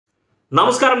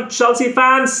നമസ്കാരം Chelsea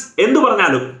fans എന്തു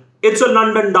പറഞ്ഞാലും it's A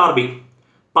London derby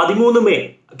 13 May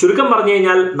ചുരുക്കം പറഞ്ഞു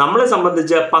കഴിഞ്ഞാൽ നമ്മളെ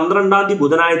സംബന്ധിച്ച് 12-ാം തീയതി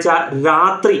ബുധനാഴ്ച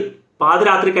രാത്രി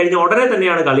പാതിരാത്രി കഴിഞ്ഞ ഉടനെ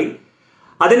തന്നെയാണ് കളി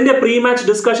അതിന്റെ പ്രീ മാച്ച്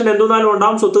ഡിസ്കഷൻ എന്തുന്നാലും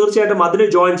ഉണ്ടാവും സോ തീർച്ചയായിട്ടും അതിന്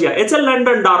ജോയിൻ ചെയ്യുക ഇറ്റ്സ് എ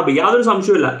ലണ്ടൻ ഡർബി യാതൊരു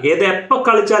സംശയമില്ല ഏത് എപ്പോൾ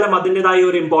കളിച്ചാലും അതിൻ്റെതായ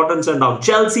ഒരു ഇമ്പോർട്ടൻസ് ഉണ്ടാവും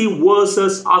Chelsea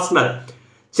versus Arsenal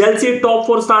Chelsea top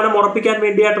 4 സ്ഥാനം ഉറപ്പിക്കാൻ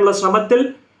വേണ്ടിയിട്ടുള്ള ശ്രമത്തിൽ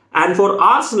and four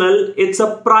Arsenal it's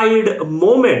A pride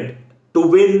moment to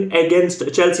win against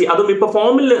Chelsea. അതും ഇപ്പോൾ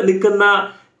ഫോമിൽ നിൽക്കുന്ന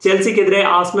ചെൽസിക്കെതിരെ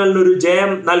ആർസണലിന് ഒരു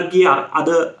ജയം നൽകിയ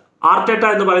അത് ആർട്ടേറ്റ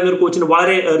എന്ന് പറയുന്ന ഒരു കോച്ചിന്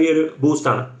വളരെ ഏറിയൊരു ബൂസ്റ്റ്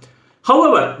ആണ്.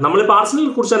 However, നമ്മളിപ്പോൾ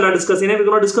ആർസണലിനെ കുറിച്ചല്ല ഡിസ്കസ് ചെയ്യുന്നത്. We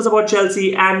will discuss about Chelsea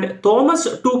and Thomas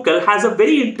Tuchel has a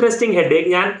very interesting headache.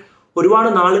 ഞാൻ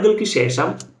ഒരുപാട് നാളുകൾക്ക് ശേഷം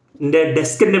എൻ്റെ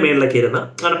ഡെസ്കിന്റെ മേളിലൊക്കെ ഇരുന്ന്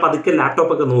അങ്ങനെ പതുക്കെ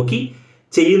ലാപ്ടോപ്പ് ഒക്കെ നോക്കി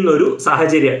ചെയ്യുന്ന ഒരു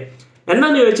സാഹചര്യം.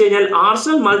 എന്താണെന്ന് ചോദിച്ചു കഴിഞ്ഞാൽ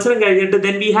ആർസണൽ മത്സരം കഴിഞ്ഞിട്ട്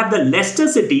then we have the Leicester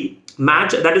City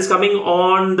match that is coming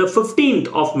on the 15th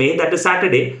of May, that is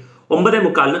Saturday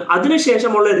 9:30.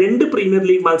 അതിനുശേഷമുള്ള രണ്ട് പ്രീമിയർ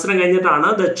ലീഗ് മത്സരം കഴിഞ്ഞിട്ടാണ്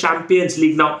ദ ചാമ്പ്യൻസ്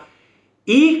ലീഗ്. നൗ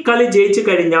ഈ കളി ജയിച്ചു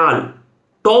കഴിഞ്ഞാൽ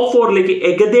ടോപ്പ് 4ലേക്ക്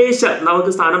ഏകദേശം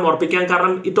നമുക്ക് സ്ഥാനം ഉറപ്പിക്കാം.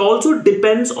 കാരണം it also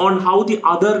depends on how the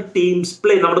other teams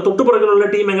play. നമ്മുടെ തൊട്ടുപുറകിലുള്ള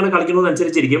ടീം എങ്ങനെ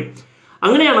കളിക്കുന്നതനുസരിച്ചിരിക്കും.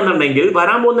 അങ്ങനെയാണെന്നുണ്ടെങ്കിൽ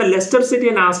വരാൻ പോകുന്ന Leicester city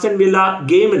and Aston villa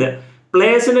ഗെയിമിന്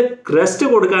പ്ലേയേഴ്സിന് rest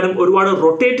കൊടുക്കാനും ഒരുപാട്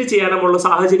റൊട്ടേറ്റ് ചെയ്യാനുമുള്ള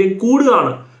സാഹചര്യം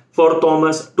കൂടുതലാണ് for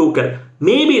Thomas Tuchel.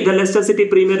 Maybe the Leicester City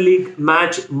Premier League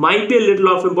match might be a little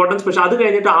of importance, പക്ഷെ അത്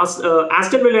കഴിഞ്ഞിട്ട്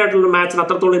ആസ്റ്റൺ വില്ല ആയിട്ടുള്ള മാച്ചിന്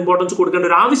അത്രത്തോളം ഇമ്പോർട്ടൻസ് കൊടുക്കേണ്ട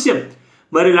ഒരു ആവശ്യം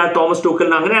വരില്ല തോമസ്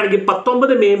ടൂക്കലിന്. അങ്ങനെയാണെങ്കിൽ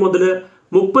 19 മെയ് മുതൽ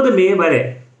 30 മെയ് വരെ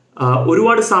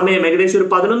ഒരുപാട് സമയം ഏകദേശം ഒരു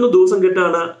 11 ദിവസം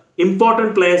കിട്ടാണ്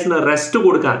ഇമ്പോർട്ടൻറ്റ് പ്ലേയേഴ്സിന് റെസ്റ്റ്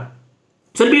കൊടുക്കാൻ.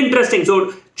 So it'll be interesting. So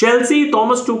Chelsea,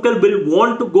 Thomas Tuchel will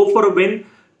want to go for a win.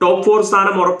 Top 4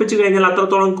 സ്ഥാനം ഉറപ്പിച്ചു കഴിഞ്ഞാൽ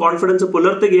അത്രത്തോളം confidence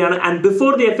പുലർത്തുകയാണ്. And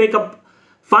before the FA cup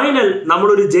final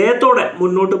നമ്മളൊരു ജയത്തോടെ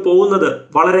മുന്നോട്ട് പോകുന്നത്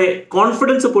വളരെ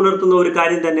കോൺഫിഡൻസ് പുലർത്തുന്ന ഒരു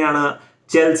കാര്യം തന്നെയാണ്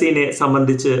ചെൽസിനെ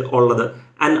സംബന്ധിച്ച് ഉള്ളത്.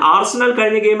 ആൻഡ് ആർസണൽ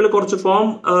കഴിഞ്ഞ ഗെയിമിൽ കുറച്ച് ഫോം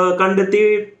കണ്ടെത്തി.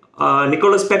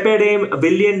 നിക്കോളസ് പെപ്പയുടെയും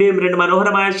വില്യന്റെയും രണ്ട്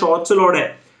മനോഹരമായ ഷോട്ട്സിലൂടെ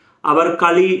അവർ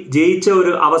കളി ജയിച്ച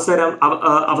ഒരു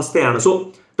അവസ്ഥയാണ്. So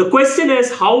the question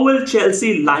is how will Chelsea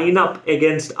line up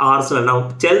against Arsenal. Now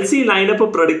Chelsea lineup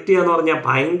predict ചെയ്യാന്ന് പറഞ്ഞാൽ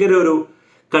ഭയങ്കര ഒരു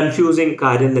കൺഫ്യൂസിങ്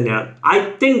കാര്യം തന്നെയാണ്. ഐ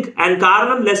തിങ്ക് ആൻഡ്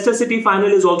കാരണം Leicester city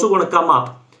final is also gonna come up.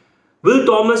 Will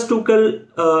Thomas Tuchel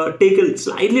take A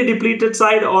slightly depleted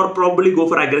side or probably go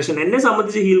for aggression? എന്നെ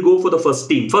സംബന്ധിച്ച് heal go for the first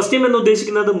team എന്ന്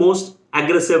ഉദ്ദേശിക്കുന്നത് most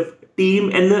aggressive team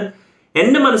എന്ന്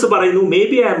എന്റെ മനസ്സ് പറയുന്നു. May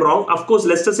be I M wrong. Of course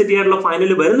Leicester city ആയിട്ടുള്ള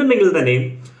final വരുന്നുണ്ടെങ്കിൽ തന്നെയും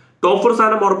ടോപ്പ് 4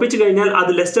 സ്ഥാനം ഉറപ്പിച്ചു കഴിഞ്ഞാൽ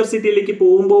അത് ലെസ്റ്റർ സിറ്റിയിലേക്ക്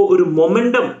പോകുമ്പോൾ ഒരു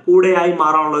മൊമെന്റം കൂടെയായി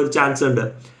മാറാനുള്ള ഒരു ചാൻസ് ഉണ്ട്.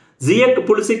 സിയക്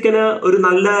പുളിസിക്കിന് ഒരു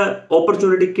നല്ല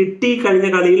ഓപ്പർച്യൂണിറ്റി കിട്ടി കഴിഞ്ഞ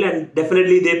കളിയിൽ and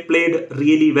definitely they played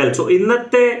really well. So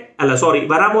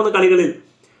വരാൻ പോകുന്ന കളികളിൽ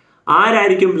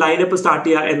ആരായിരിക്കും ലൈനപ്പ് സ്റ്റാർട്ട്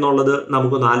ചെയ്യുക എന്നുള്ളത്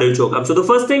നമുക്കൊന്ന് ആലോചിച്ച് നോക്കാം. So the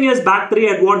first thing is back 3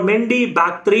 Edward Mendy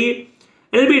back 3.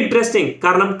 It be interesting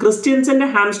കാരണം ക്രിസ്ത്യൻസിന്റെ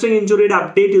ഹാംസ്ട്രിങ് ഇഞ്ചുറിയുടെ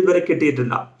അപ്ഡേറ്റ് ഇതുവരെ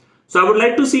കിട്ടിയിട്ടില്ല. So I would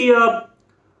like to see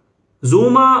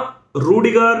Zouma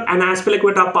Rudiger and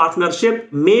Azpilicueta partnership.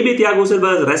 Maybe Thiago Silva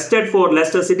is rested for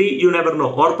Leicester City. You never know.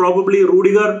 Or probably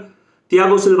Rudiger,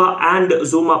 Thiago Silva and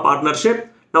Zuma partnership.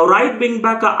 Now right wing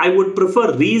back I would prefer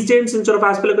Reece James instead of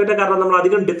Azpilicueta കാരണം നമ്മൾ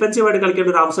അധികം defensive ആയിട്ട്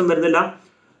കളിക്കേണ്ട ഒരു ആവശ്യം വരുന്നില്ല.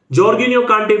 Jorginho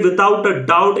Kante without a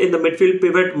doubt in the midfield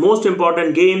pivot. Most important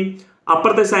game.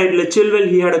 അപ്പുറത്തെ സൈഡിൽ Chilwell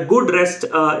he had a good rest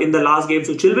in the last game.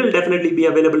 So Chilwell definitely be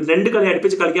available. രണ്ട് കളി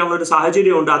അടുപ്പിച്ച് കളിക്കാനുള്ള ഒരു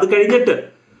സാഹചര്യമുണ്ട്. അത് കഴിഞ്ഞിട്ട്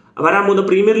വരാൻ പോകുന്ന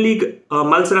പ്രീമിയർ ലീഗ്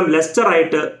മത്സരം ലെസ്റ്റർ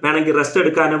ആയിട്ട് വേണമെങ്കിൽ റെസ്റ്റ്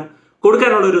എടുക്കാനും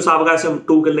കൊടുക്കാനുള്ള ഒരു സാവകാശം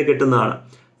ടൂക്കലിന് കിട്ടുന്നതാണ്.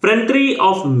 Front 3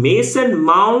 of Mason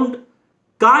mount,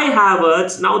 Kai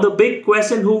Havertz. Now the big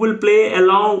question, who will play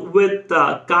along with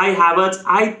Kai Havertz?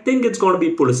 I think it's going to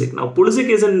be Pulisic. Now Pulisic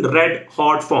is in red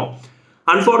hot form.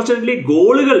 Unfortunately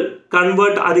ഗോളുകൾ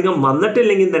convert അധികം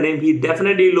വന്നിട്ടില്ലെങ്കിൽ തന്നെ he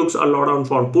definitely looks a lot on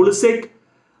form. Pulisic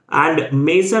and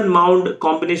Mason Mount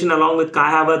combination along with Kai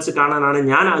Havertz കാണാനാണ്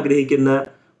ഞാൻ ആഗ്രഹിക്കുന്നത്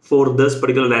for this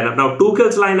particular lineup. Now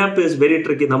Tuchel's lineup is very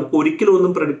tricky. നമുക്ക് ഒരിക്കലും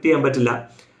ഒന്നും predict ചെയ്യാൻ പറ്റില്ല.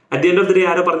 At the end of the day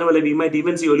ആരോ പറഞ്ഞ പോലെ we might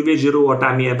even see Olivier Giroud or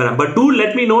Tammy Abraham. But do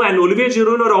let me know. And Olivier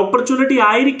Giroud ഒരു opportunity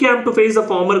ആയിരിക്കാം to face the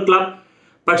former club.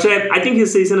 പക്ഷേ I think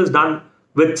his season is done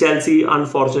with Chelsea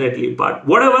unfortunately. But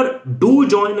whatever, do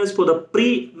join us for the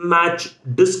pre-match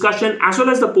discussion as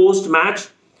well as the post-match.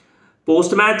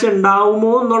 Post match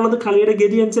ഉണ്ടാവുമോ എന്നുള്ളത് കളിയുടെ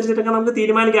ഗതി അനുസരിച്ചിട്ടൊക്കെ നമുക്ക്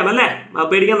തീരുമാനിക്കാം അല്ലേ?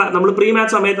 പേടിക്കണ്ട, നമ്മൾ പ്രീ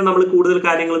മാച്ച് സമയത്ത് നമ്മൾ കൂടുതൽ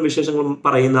കാര്യങ്ങളും വിശേഷങ്ങളും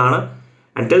പറയുന്നതാണ്.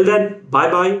 Until then, bye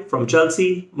bye from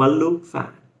Chelsea Mallu Fan.